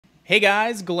Hey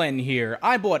guys, Glenn here.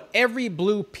 I bought every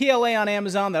blue PLA on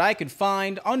Amazon that I could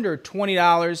find under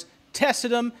 $20,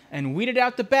 tested them, and weeded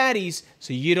out the baddies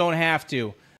so you don't have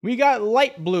to. We got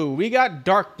light blue, we got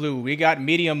dark blue, we got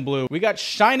medium blue, we got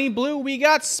shiny blue, we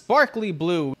got sparkly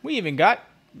blue. We even got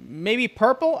maybe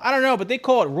purple? I don't know, but they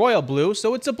call it royal blue,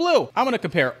 so it's a blue. I'm gonna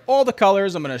compare all the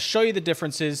colors. I'm gonna show you the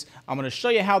differences. I'm gonna show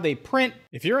you how they print.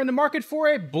 If you're in the market for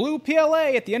a blue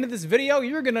PLA, at the end of this video,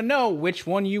 you're gonna know which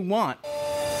one you want.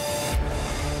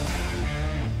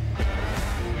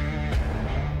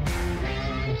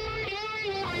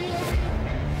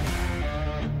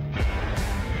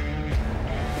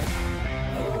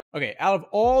 Okay, out of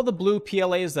all the blue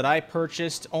PLAs that I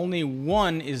purchased, only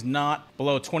one is not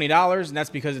below $20, and that's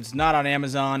because it's not on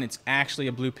Amazon. It's actually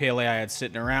a blue PLA I had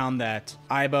sitting around that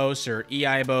Eyebow or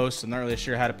Eyebow, I'm not really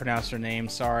sure how to pronounce their name,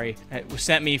 sorry. It was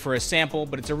sent me for a sample,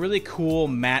 but it's a really cool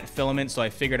matte filament, so I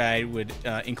figured I would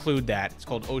include that. It's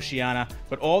called Oceana,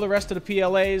 but all the rest of the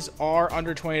PLAs are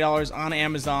under $20 on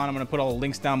Amazon. I'm gonna put all the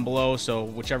links down below, so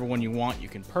whichever one you want, you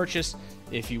can purchase.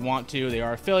 If you want to, they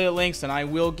are affiliate links, and I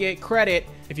will get credit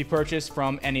if you purchase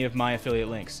from any of my affiliate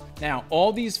links. Now,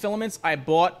 all these filaments I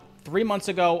bought 3 months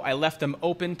ago. I left them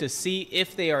open to see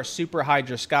if they are super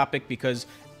hydroscopic, because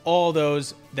all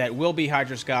those that will be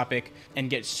hydroscopic and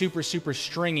get super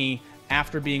stringy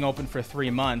after being open for 3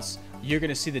 months, you're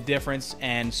gonna see the difference.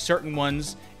 And certain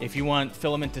ones, if you want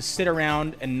filament to sit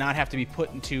around and not have to be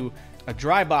put into a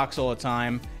dry box all the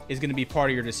time, is gonna be part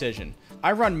of your decision.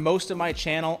 I run most of my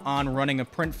channel on running a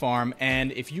print farm,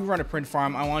 and if you run a print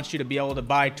farm, I want you to be able to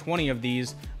buy 20 of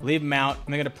these, leave them out,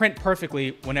 and they're gonna print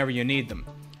perfectly whenever you need them.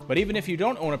 But even if you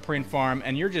don't own a print farm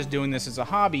and you're just doing this as a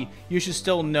hobby, you should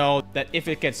still know that if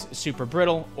it gets super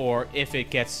brittle or if it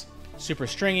gets super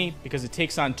stringy because it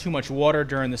takes on too much water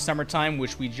during the summertime,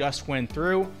 which we just went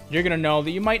through, you're gonna know that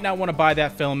you might not wanna buy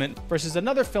that filament versus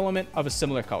another filament of a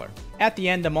similar color. At the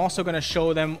end, I'm also gonna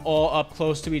show them all up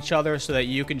close to each other so that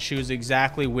you can choose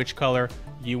exactly which color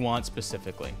you want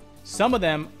specifically. Some of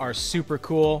them are super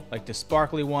cool, like the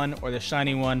sparkly one or the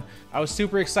shiny one. I was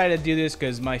super excited to do this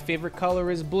because my favorite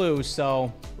color is blue,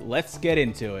 so let's get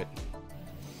into it.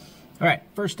 All right,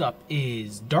 first up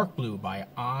is Dark Blue by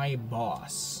Eyebow.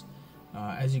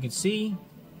 As you can see,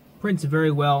 prints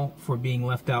very well for being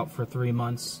left out for 3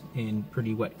 months in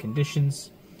pretty wet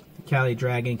conditions. The Cali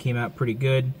Dragon came out pretty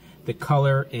good. The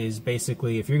color is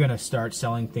basically, if you're gonna start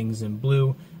selling things in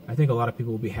blue, I think a lot of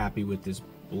people will be happy with this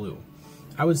blue.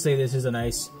 I would say this is a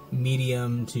nice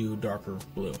medium to darker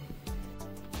blue.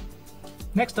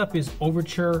 Next up is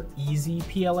Overture Easy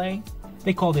PLA.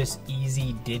 They call this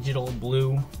Easy Digital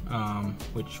Blue,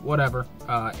 which whatever.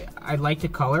 I like the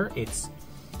color.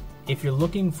 If you're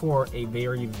looking for a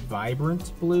very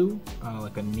vibrant blue,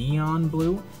 like a neon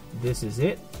blue, this is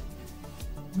it.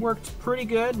 Worked pretty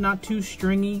good, not too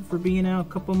stringy for being out a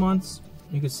couple months.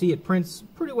 You can see it prints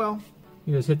pretty well.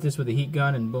 You just hit this with a heat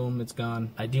gun and boom, it's gone.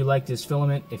 I do like this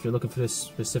filament if you're looking for this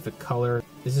specific color.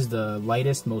 This is the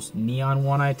lightest, most neon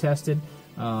one I tested.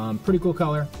 Pretty cool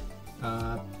color.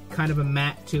 Kind of a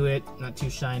matte to it, not too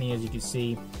shiny as you can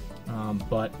see,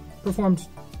 but performed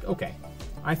okay.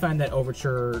 I find that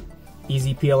Overture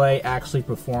Easy PLA actually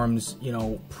performs,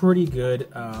 pretty good.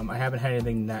 I haven't had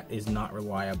anything that is not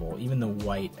reliable. Even the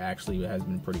white actually has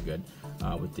been pretty good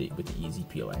with the Easy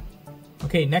PLA.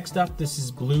 Okay, next up, this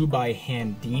is Blue by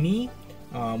Handini,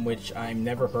 which I've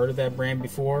never heard of that brand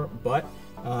before, but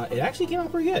it actually came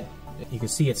out pretty good. You can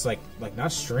see it's like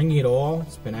not stringy at all.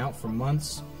 It's been out for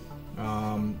months.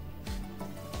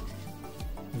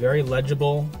 Very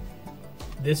legible.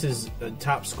 This is a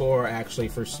top score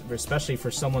actually, especially for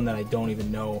someone that I don't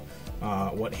even know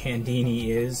what Handini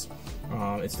is.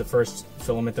 It's the first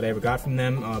filament that I ever got from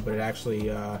them, but it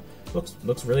actually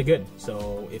looks really good.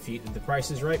 So if the price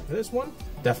is right for this one,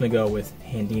 definitely go with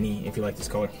Handini if you like this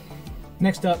color.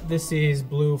 Next up, this is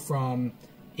blue from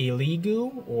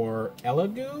Elegu or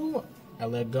Elego,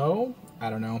 I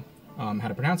don't know how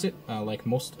to pronounce it, like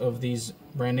most of these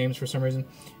brand names for some reason,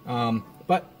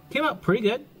 but came out pretty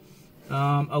good.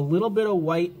 A little bit of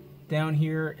white down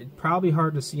here. It's probably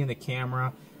hard to see in the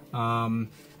camera.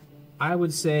 I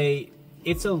would say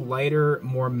it's a lighter,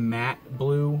 more matte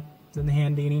blue than the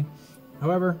Handini.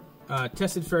 However,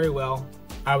 tested very well.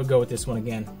 I would go with this one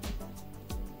again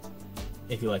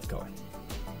if you like the color.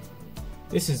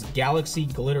 This is Galaxy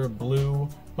Glitter Blue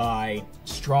by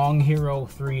Strong Hero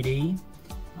 3D.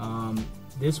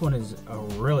 This one is a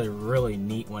really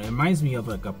neat one. It reminds me of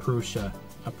like a Prusa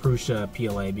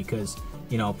PLA because,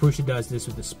 Prusa does this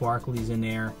with the sparklies in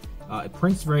there. It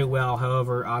prints very well,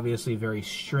 however, obviously very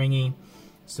stringy.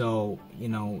 So,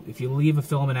 if you leave a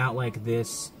filament out like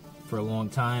this for a long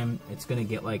time, it's going to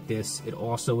get like this. It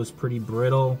also is pretty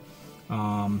brittle.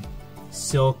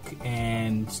 Silk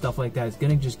and stuff like that, it's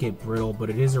going to just get brittle, but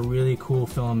it is a really cool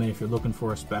filament if you're looking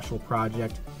for a special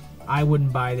project. I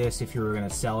wouldn't buy this if you were going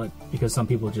to sell it, because some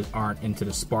people just aren't into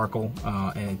the sparkle,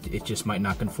 and it just might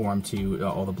not conform to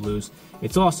all the blues.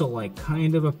 It's also like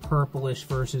kind of a purplish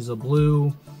versus a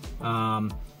blue,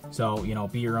 so you know,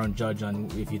 be your own judge on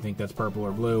if you think that's purple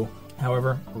or blue.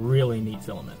 However, really neat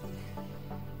filament.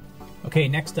 Okay,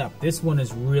 next up, this one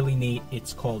is really neat.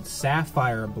 It's called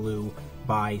Sapphire Blue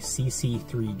by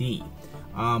CC3D.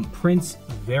 Prints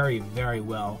very, very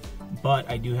well, but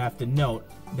I do have to note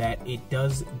that it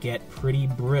does get pretty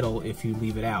brittle if you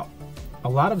leave it out. A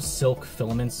lot of silk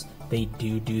filaments, they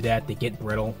do that. They get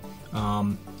brittle,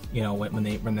 you know,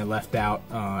 when they're left out,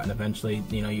 and eventually,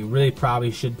 you know, you really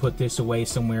probably should put this away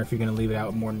somewhere if you're going to leave it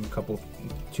out more than a couple,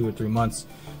 2 or 3 months.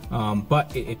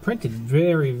 But it printed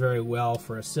very, very well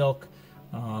for a silk.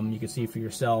 You can see for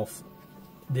yourself,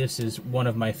 this is one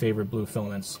of my favorite blue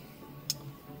filaments.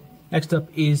 Next up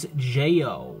is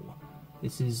Jo.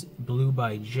 This is blue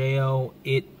by Jo.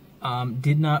 It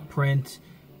did not print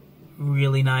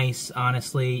really nice,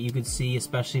 honestly. You could see,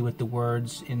 especially with the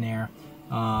words in there.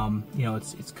 You know,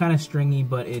 it's kind of stringy,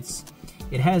 but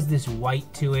it has this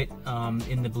white to it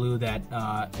in the blue that,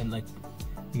 and like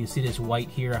you see this white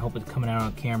here. I hope it's coming out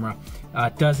on camera.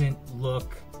 It doesn't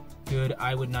look good.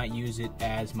 I would not use it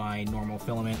as my normal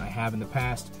filament. I have in the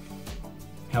past.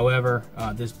 However,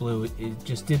 this blue, it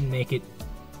just didn't make it,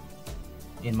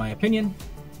 in my opinion.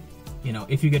 You know,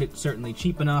 if you get it certainly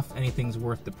cheap enough, anything's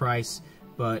worth the price,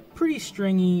 but pretty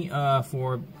stringy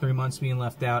for 3 months being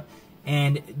left out.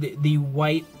 And the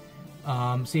white,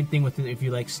 same thing with it. If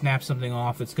you like snap something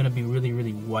off, it's going to be really,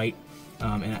 really white,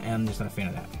 and I'm just not a fan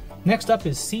of that. Next up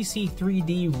is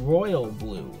CC3D Royal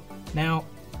Blue. Now,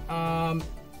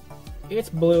 it's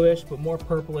bluish, but more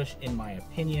purplish in my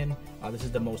opinion. This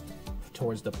is the most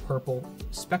towards the purple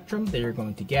spectrum that you're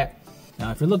going to get.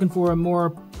 Now, if you're looking for a more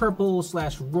purple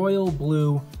 / royal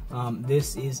blue,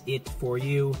 this is it for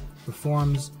you.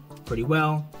 Performs pretty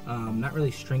well. Not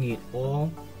really stringy at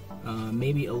all.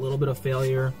 Maybe a little bit of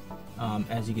failure,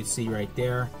 as you can see right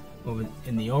there over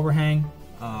in the overhang.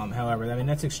 However, I mean,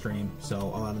 that's extreme, so a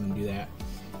lot of them do that.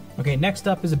 Okay, next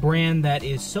up is a brand that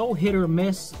is so hit or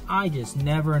miss, I just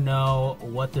never know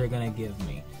what they're gonna give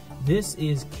me. This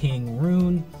is King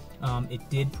Rune. It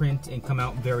did print and come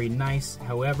out very nice.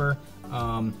 However,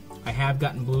 I have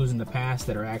gotten blues in the past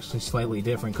that are actually slightly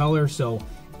different colors, so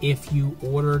if you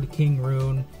ordered King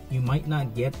Rune, you might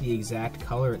not get the exact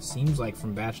color. It seems like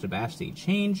from batch to batch they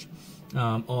change.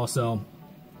 Also,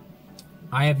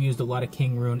 I have used a lot of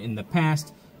King Rune in the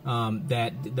past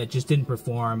that just didn't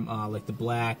perform. Like the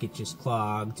black, it just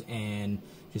clogged, and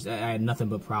just I had nothing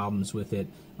but problems with it.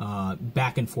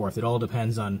 Back and forth. It all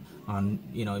depends on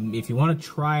you know, if you want to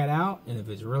try it out, and if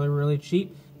it's really, really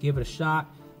cheap, give it a shot.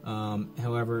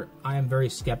 However, I am very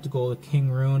skeptical of King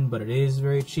Rune, but it is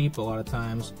very cheap a lot of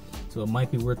times, so it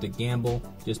might be worth a gamble.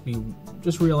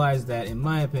 Just realize that, in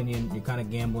my opinion, you're kind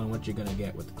of gambling what you're gonna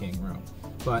get with the King Rune.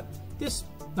 But this,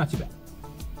 not too bad.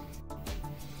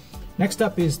 Next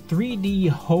up is 3D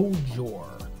Hojor.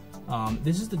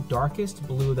 This is the darkest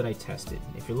blue that I tested.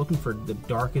 If you're looking for the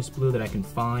darkest blue that I can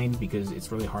find, because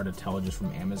it's really hard to tell just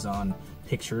from Amazon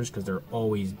pictures, because they're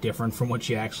always different from what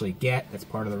you actually get. That's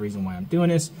part of the reason why I'm doing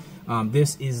this.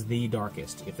 This is the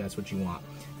darkest, if that's what you want.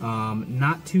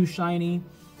 Not too shiny,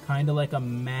 kind of like a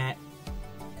matte,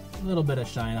 little bit of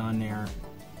shine on there.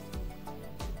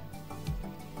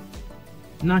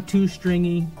 Not too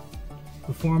stringy,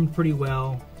 performed pretty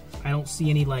well. I don't see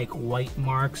any like white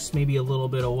marks, maybe a little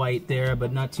bit of white there,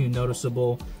 but not too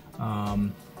noticeable.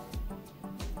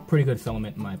 Pretty good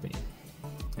filament in my opinion.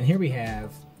 And here we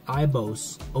have Eyebow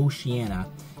Oceana.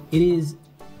 It is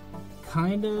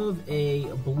kind of a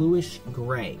bluish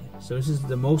gray. So this is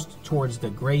the most towards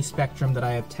the gray spectrum that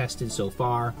I have tested so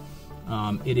far.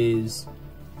 It is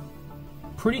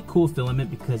pretty cool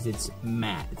filament because it's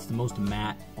matte. It's the most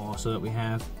matte also that we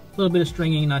have. A little bit of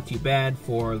stringing, not too bad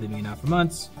for leaving it out for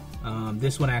months.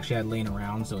 This one actually I had laying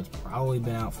around, so it's probably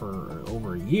been out for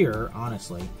over a year,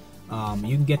 honestly.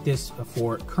 You can get this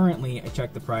for, currently, I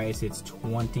checked the price, it's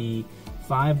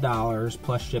 $25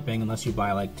 plus shipping, unless you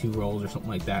buy like 2 rolls or something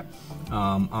like that,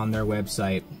 on their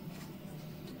website.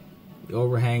 The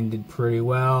overhang did pretty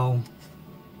well.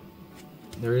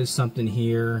 There is something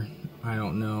here, I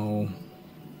don't know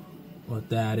what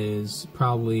that is.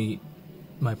 Probably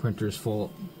my printer's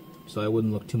full, so I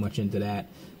wouldn't look too much into that.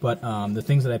 But the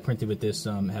things that I printed with this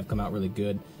have come out really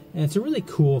good. And it's a really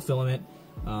cool filament.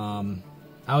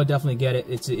 I I would definitely get it.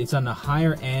 It's on the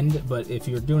higher end, but if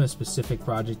you're doing a specific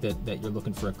project that you're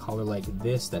looking for a color like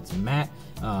this that's matte,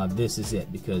 this is it,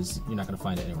 because you're not going to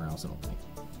find it anywhere else, I don't think.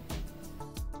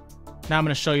 Now I'm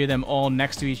going to show you them all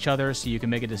next to each other so you can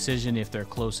make a decision if they're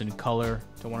close in color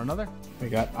to one another. We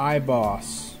got Eyebow.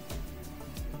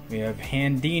 We have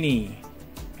Handini,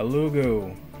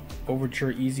 Alugu,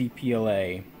 Overture Easy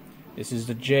PLA. This is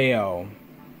the JO.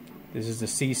 This is the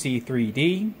CC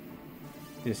 3D.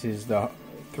 This is the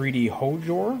 3D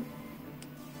Hojor.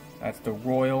 That's the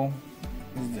Royal.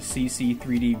 This is the CC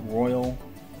 3D Royal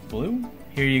Blue.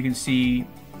 Here you can see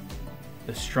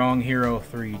the Strong Hero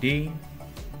 3D.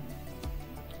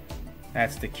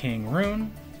 That's the King Rune.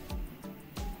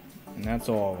 And that's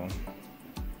all of them.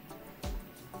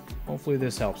 Hopefully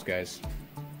this helps, guys.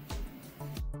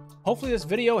 Hopefully this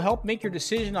video helped make your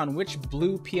decision on which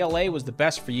blue PLA was the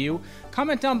best for you.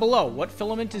 Comment down below, what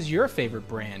filament is your favorite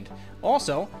brand?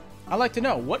 Also, I'd like to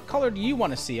know, what color do you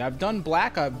want to see? I've done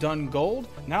black, I've done gold,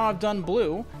 now I've done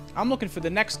blue. I'm looking for the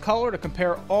next color to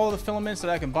compare all the filaments that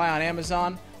I can buy on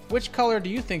Amazon. Which color do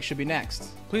you think should be next?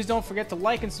 Please don't forget to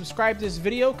like and subscribe to this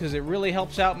video because it really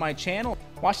helps out my channel.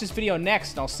 Watch this video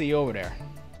next and I'll see you over there.